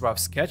shading these rough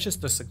sketches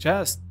to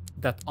suggest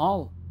that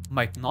all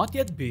might not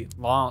yet be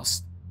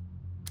lost.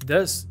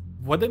 This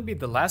wouldn't be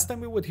the last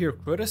time we would hear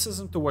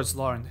criticism towards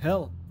Lauryn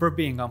Hill for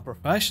being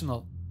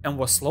unprofessional, and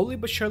was slowly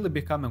but surely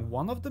becoming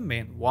one of the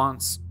main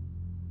ones.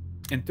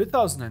 In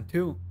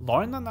 2002,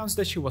 Lauryn announced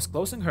that she was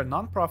closing her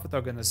non-profit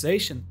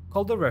organization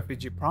called the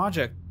Refugee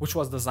Project, which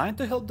was designed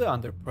to help the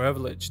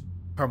underprivileged.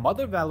 Her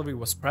mother Valerie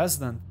was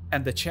president,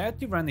 and the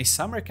charity ran a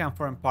summer camp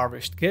for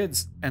impoverished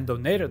kids and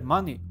donated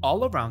money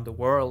all around the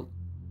world.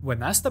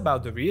 When asked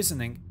about the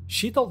reasoning,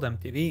 she told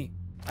MTV,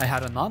 "I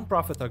had a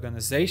non-profit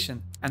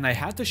organization and I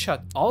had to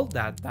shut all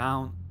that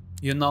down.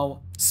 You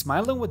know,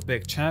 smiling with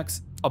big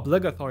checks,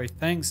 obligatory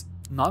things,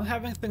 not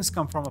having things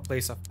come from a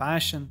place of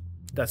passion,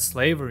 that's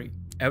slavery.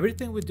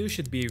 Everything we do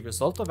should be a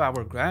result of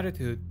our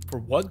gratitude for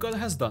what God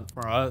has done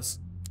for us.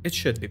 It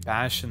should be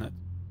passionate."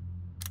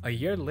 A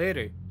year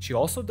later, she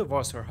also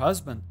divorced her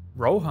husband,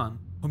 Rohan,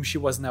 whom she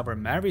was never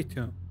married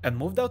to, and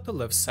moved out to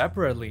live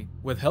separately,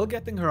 with Hill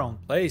getting her own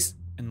place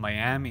in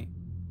Miami.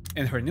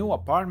 In her new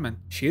apartment,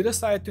 she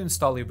decided to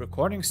install a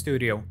recording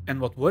studio,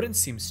 and what wouldn't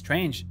seem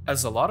strange,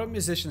 as a lot of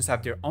musicians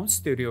have their own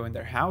studio in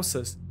their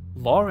houses,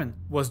 Lauryn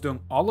was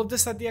doing all of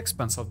this at the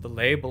expense of the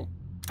label.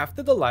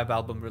 After the live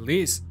album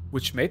release,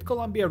 which made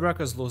Columbia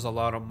Records lose a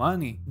lot of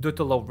money due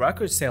to low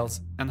record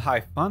sales and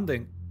high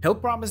funding, Hill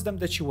promised them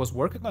that she was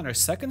working on her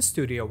second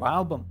studio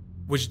album,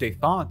 which they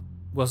thought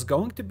was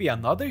going to be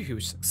another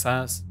huge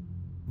success.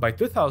 By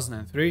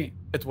 2003,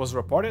 it was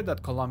reported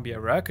that Columbia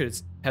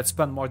Records had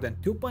spent more than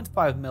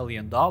 $2.5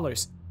 million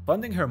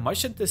funding her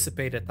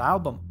much-anticipated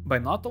album by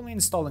not only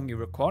installing a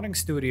recording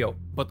studio,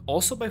 but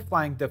also by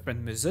flying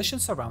different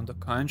musicians around the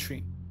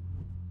country.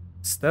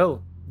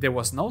 Still, there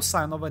was no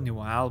sign of a new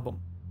album.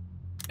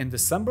 In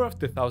December of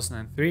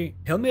 2003,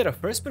 Hill made her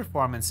first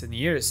performance in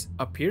years,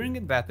 appearing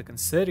in Vatican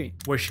City,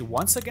 where she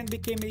once again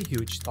became a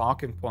huge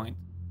talking point.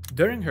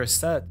 During her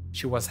set,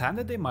 she was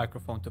handed a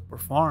microphone to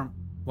perform,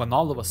 when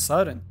all of a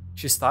sudden,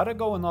 she started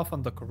going off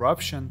on the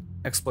corruption,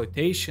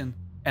 exploitation,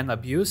 and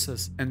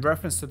abuses in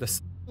reference to the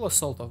sexual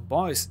assault of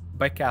boys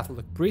by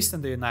Catholic priests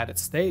in the United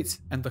States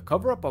and the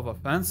cover-up of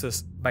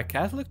offenses by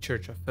Catholic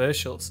Church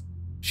officials.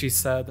 She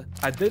said,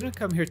 "I didn't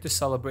come here to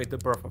celebrate the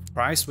birth of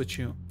Christ with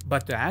you,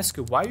 but to ask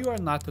you why you are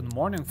not in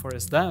mourning for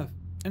his death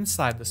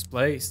inside this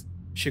place."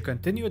 She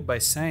continued by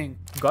saying,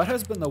 "God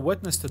has been a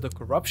witness to the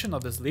corruption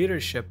of his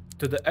leadership,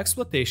 to the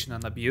exploitation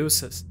and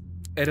abuses.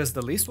 It is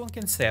the least one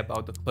can say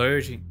about the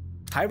clergy."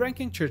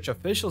 High-ranking church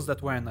officials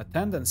that were in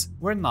attendance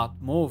were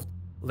not moved,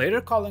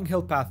 later calling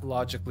Hill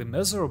pathologically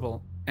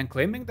miserable and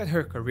claiming that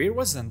her career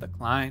was in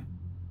decline.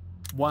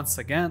 Once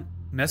again,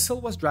 Miss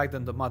Hill was dragged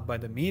in the mud by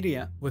the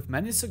media, with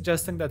many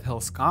suggesting that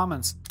Hill's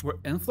comments were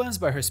influenced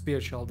by her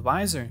spiritual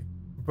advisor,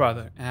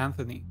 Brother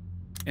Anthony.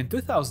 In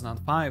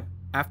 2005,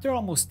 after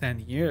almost 10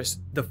 years,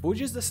 the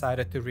Fugees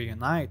decided to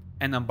reunite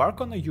and embark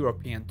on a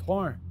European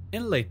tour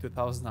in late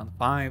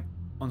 2005.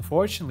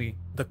 Unfortunately,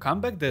 The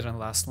comeback didn't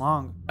last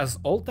long, as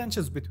old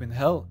tensions between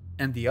Hill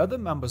and the other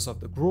members of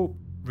the group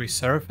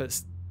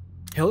resurfaced.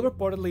 Hill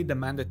reportedly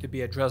demanded to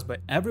be addressed by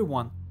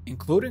everyone,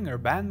 including her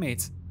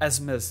bandmates,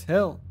 as Ms.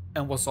 Hill,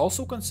 and was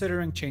also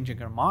considering changing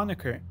her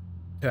moniker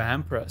to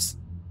Empress.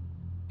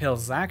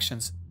 Hill's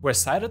actions were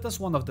cited as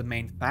one of the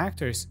main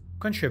factors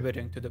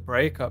contributing to the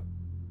breakup.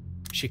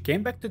 She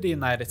came back to the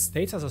United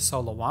States as a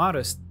solo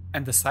artist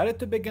and decided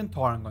to begin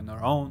touring on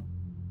her own.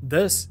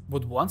 This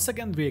would once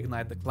again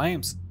reignite the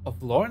claims of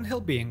Lauryn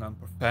Hill being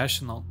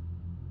unprofessional.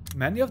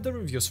 Many of the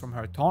reviews from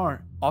her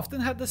tour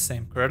often had the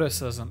same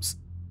criticisms.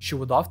 She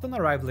would often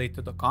arrive late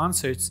to the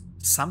concerts,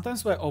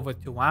 sometimes by over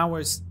 2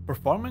 hours,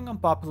 performing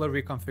unpopular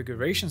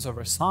reconfigurations of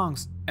her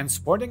songs and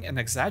sporting an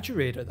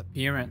exaggerated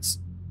appearance.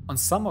 On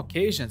some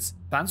occasions,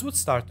 fans would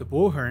start to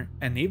boo her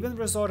and even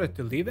resorted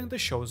to leaving the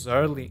shows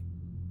early.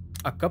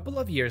 A couple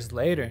of years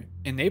later,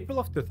 in April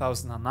of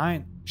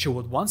 2009, she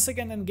would once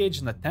again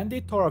engage in a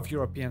 10-day tour of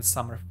European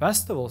summer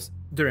festivals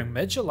during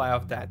mid-July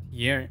of that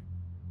year.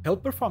 Hill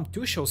performed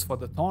 2 shows for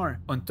the tour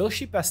until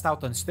she passed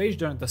out on stage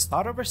during the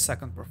start of her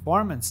second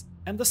performance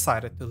and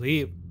decided to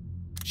leave.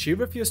 She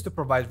refused to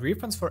provide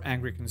refunds for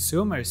angry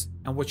consumers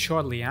and would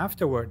shortly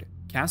afterward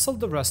cancel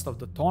the rest of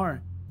the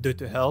tour due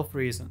to health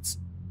reasons.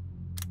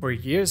 For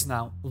years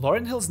now,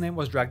 Lauryn Hill's name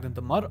was dragged in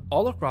the mud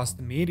all across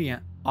the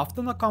media,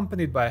 often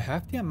accompanied by a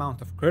hefty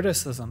amount of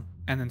criticism,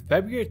 and in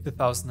February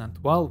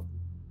 2012,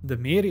 the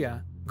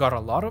media got a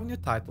lot of new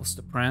titles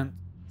to print.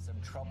 Some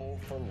trouble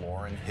for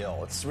Lauryn Hill.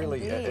 It's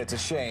really, it's a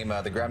shame.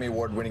 The Grammy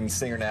Award-winning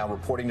singer now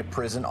reporting to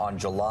prison on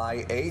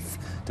July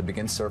 8th to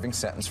begin serving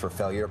sentence for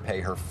failure to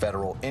pay her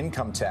federal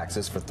income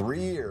taxes for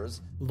 3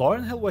 years.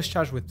 Lauryn Hill was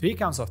charged with 3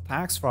 counts of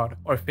tax fraud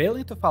or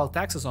failing to file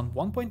taxes on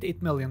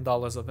 $1.8 million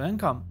of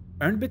income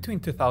earned between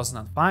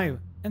 2005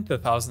 and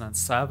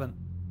 2007.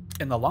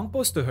 In a long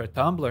post to her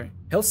Tumblr,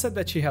 Hill said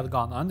that she had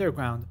gone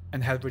underground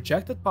and had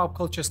rejected pop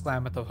culture's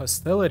climate of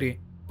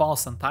hostility,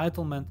 false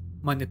entitlement,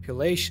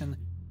 manipulation,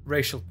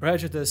 racial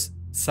prejudice,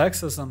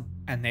 sexism,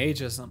 and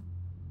ageism.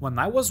 When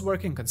I was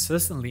working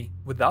consistently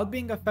without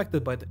being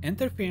affected by the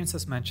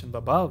interferences mentioned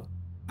above,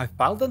 I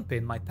filed and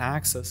paid my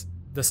taxes.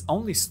 This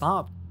only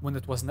stopped when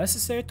it was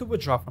necessary to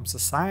withdraw from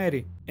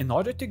society in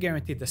order to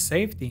guarantee the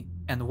safety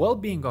and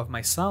well-being of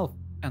myself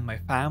and my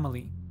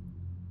family.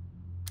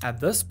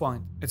 At this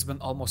point, it's been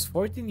almost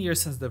 14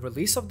 years since the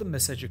release of the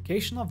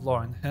Miseducation of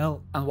Lauryn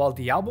Hill, and while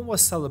the album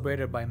was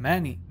celebrated by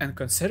many and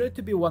considered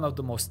to be one of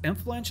the most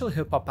influential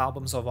hip-hop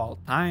albums of all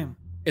time,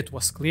 it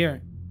was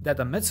clear that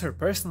amidst her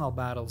personal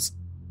battles,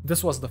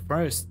 this was the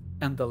first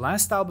and the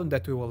last album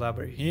that we will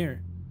ever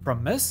hear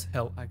from Miss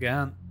Hill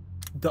again.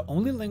 The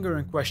only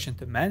lingering question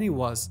to many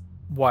was,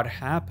 what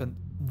happened?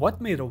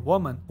 What made a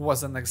woman who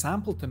was an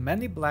example to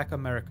many Black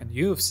American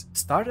youths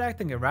start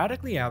acting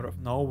erratically out of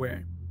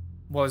nowhere?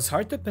 Well, it's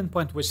hard to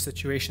pinpoint which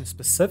situation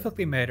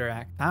specifically made her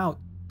act out,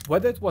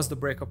 whether it was the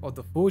breakup of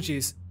the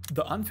Fugees,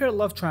 the unfair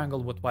love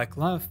triangle with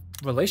Wyclef,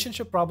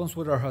 relationship problems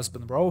with her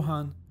husband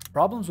Rohan,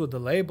 problems with the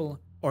label,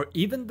 or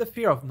even the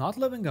fear of not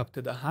living up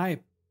to the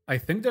hype. I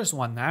think there's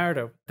one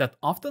narrative that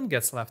often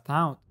gets left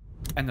out,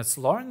 and it's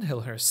Lauryn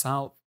Hill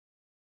herself.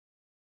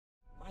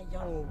 My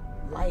young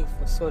life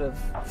was sort of,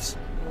 it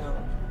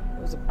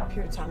was a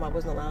period of time I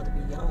wasn't allowed to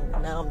be young,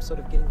 and now I'm sort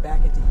of getting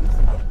back into youth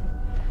again.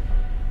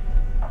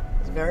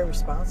 It's very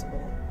responsible,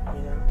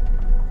 and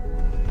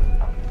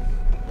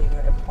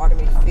part of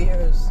me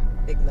fears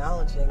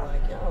acknowledging,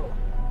 like,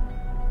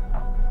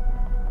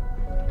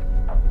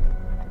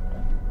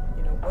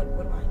 what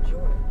do I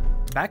enjoy?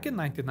 Back in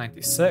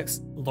 1996,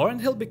 Lauryn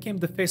Hill became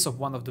the face of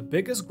one of the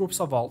biggest groups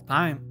of all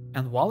time,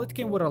 and while it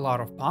came with a lot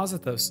of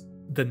positives,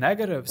 the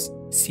negatives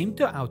seemed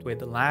to outweigh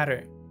the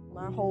latter.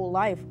 My whole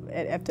life,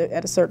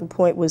 at a certain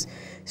point, was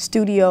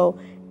studio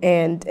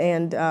and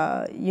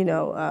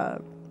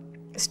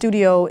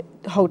studio,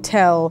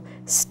 hotel,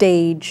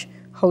 stage,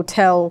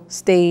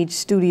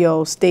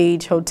 studio,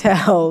 stage,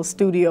 hotel,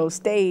 studio,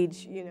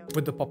 stage,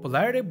 With the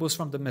popularity boost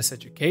from the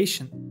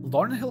Miseducation,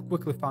 Lauryn Hill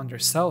quickly found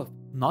herself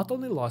not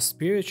only lost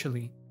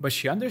spiritually, but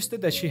she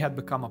understood that she had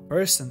become a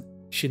person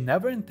she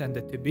never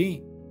intended to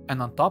be.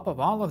 And on top of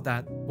all of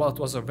that, while it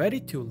was already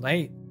too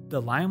late,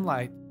 the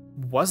limelight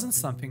wasn't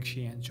something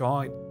she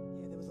enjoyed.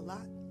 Yeah, there was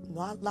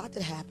a lot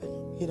that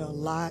happened. A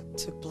lot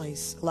took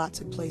place. A lot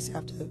took place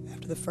after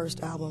the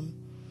first album.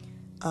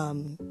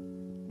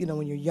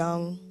 When you're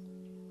young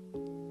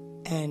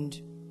and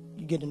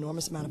you get an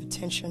enormous amount of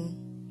attention,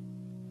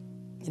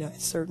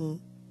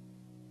 certain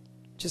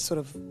just sort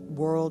of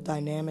world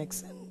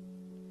dynamics and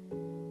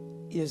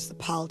the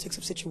politics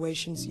of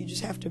situations, you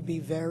just have to be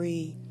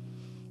very,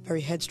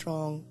 very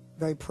headstrong,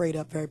 very prayed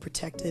up, very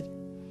protected,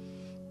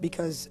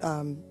 because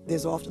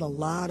there's often a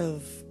lot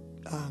of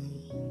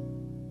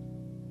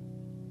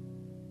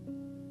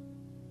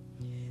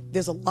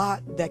there's a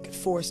lot that could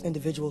force an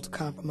individual to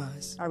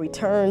compromise. I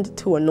returned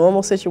to a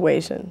normal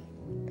situation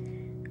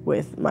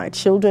with my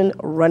children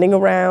running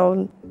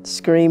around,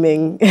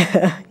 screaming,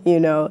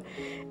 and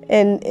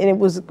it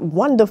was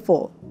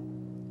wonderful.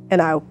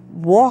 And I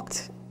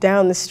walked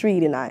down the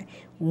street and I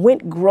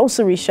went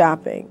grocery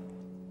shopping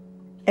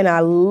And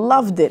I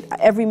loved it.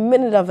 Every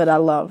minute of it I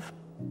love.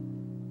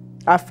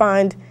 I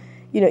find,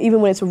 you know,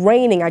 even when it's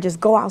raining, I just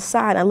go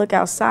outside, I look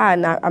outside,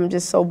 and I'm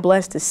just so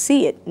blessed to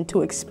see it and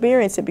to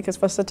experience it, because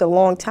for such a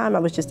long time I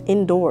was just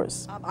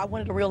indoors. I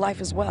wanted a real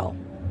life as well,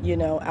 you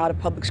know, out of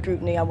public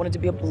scrutiny. I wanted to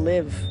be able to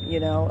live, you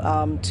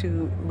know,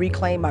 to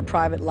reclaim my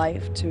private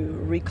life, to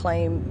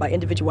reclaim my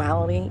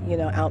individuality, you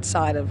know,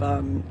 outside of,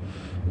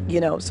 you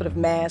know, sort of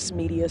mass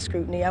media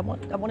scrutiny. I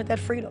wanted that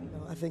freedom.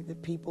 I think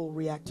that people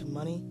react to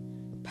money,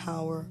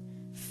 power,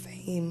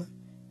 fame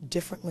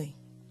differently.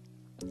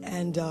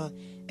 And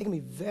it can be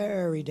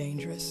very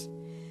dangerous.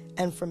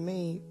 And for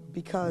me,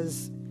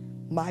 because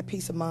my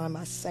peace of mind,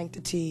 my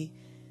sanctity,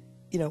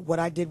 you know,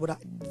 the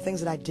things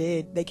that I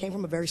did, they came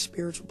from a very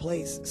spiritual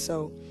place.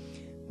 So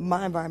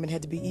my environment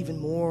had to be even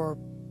more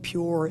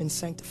pure and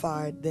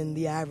sanctified than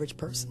the average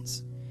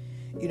person's,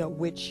 you know,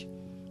 which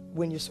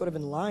when you're sort of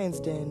in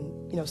lion's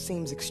den, you know,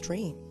 seems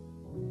extreme.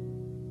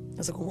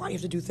 It's like, well, why do you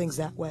have to do things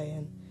that way?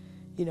 And,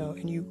 you know,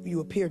 and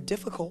you appear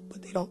difficult,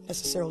 but they don't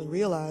necessarily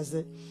realize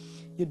that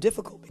you're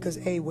difficult because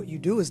A, what you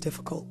do is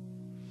difficult,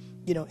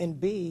 you know, and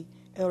B,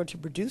 in order to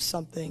produce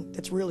something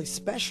that's really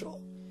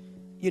special,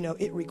 you know,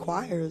 it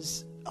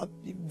requires a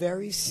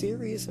very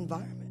serious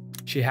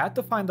environment. She had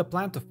to find a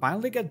plan to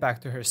finally get back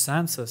to her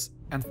senses,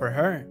 and for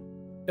her,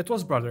 it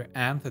was brother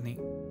Anthony.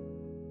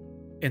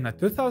 In a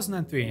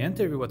 2003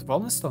 interview with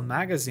Rolling Stone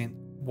magazine,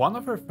 one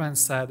of her friends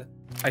said,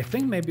 "I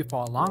think maybe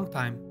for a long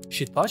time,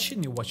 she thought she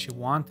knew what she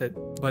wanted,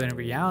 but in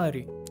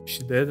reality,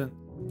 she didn't.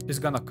 She's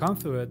gonna come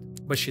through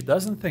it, but she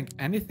doesn't think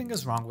anything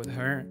is wrong with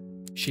her.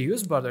 She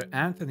used brother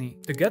Anthony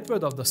to get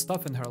rid of the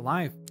stuff in her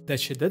life that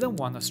she didn't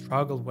want to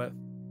struggle with.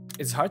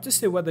 It's hard to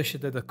say whether she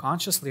did it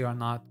consciously or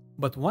not,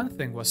 but one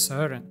thing was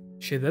certain.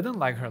 She didn't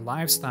like her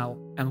lifestyle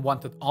and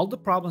wanted all the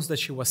problems that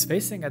she was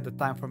facing at the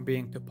time from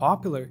being too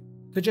popular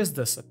to just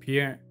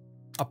disappear.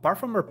 Apart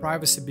from her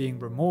privacy being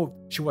removed,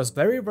 she was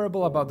very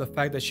verbal about the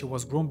fact that she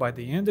was groomed by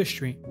the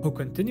industry, who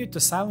continued to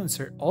silence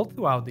her all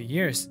throughout the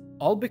years,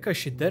 all because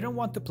she didn't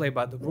want to play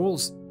by the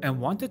rules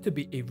and wanted to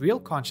be a real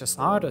conscious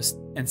artist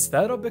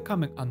instead of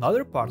becoming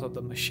another part of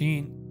the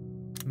machine."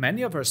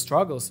 Many of her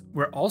struggles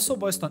were also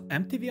voiced on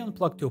MTV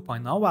Unplugged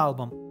 2.0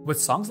 album, with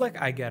songs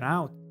like I Get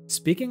Out,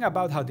 speaking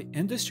about how the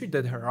industry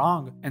did her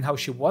wrong and how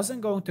she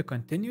wasn't going to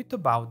continue to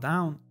bow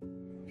down.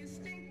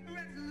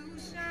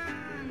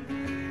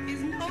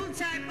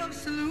 Type of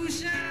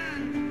solution,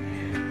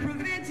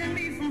 preventing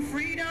me from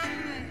freedom,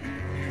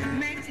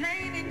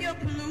 maintaining your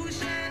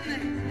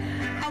pollution.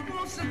 I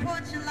won't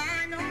support your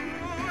lie no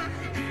more.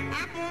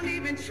 I won't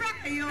even try,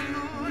 oh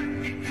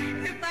Lord.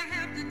 If I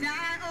have to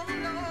die, oh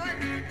Lord,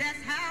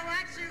 that's how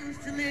I choose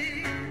to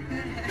live.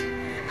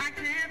 I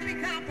can't be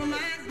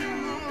compromised no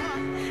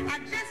more. I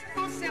just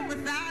won't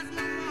sympathize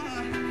no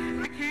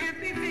more. I can't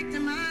be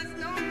victimized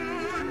no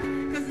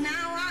more, 'cause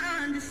now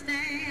I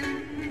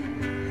understand.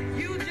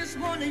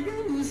 Wanna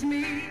use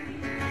me,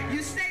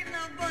 you say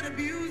love but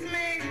abuse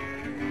me.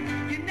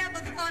 You never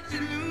thought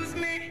you'd lose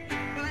me,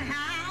 but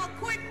how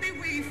quickly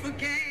we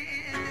forget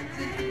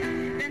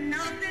that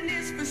nothing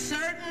is for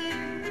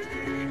certain.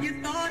 You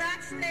thought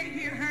I'd stay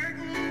here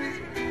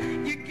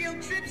hurting. Your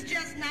guilt trip's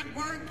just not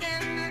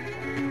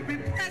working,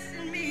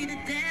 repressing me to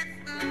death.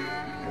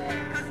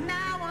 'Cause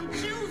now I'm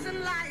choosing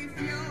life,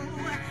 yo.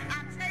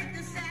 I take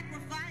the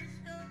sacrifice,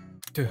 yo.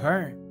 To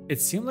her, it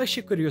seemed like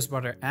she could use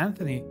brother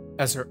Anthony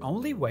as her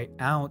only way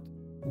out.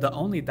 The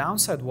only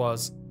downside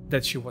was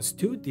that she was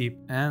too deep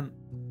in.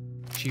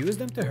 She used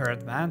him to her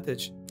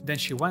advantage, then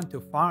she went too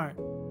far,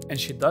 and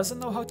she doesn't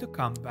know how to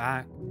come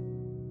back.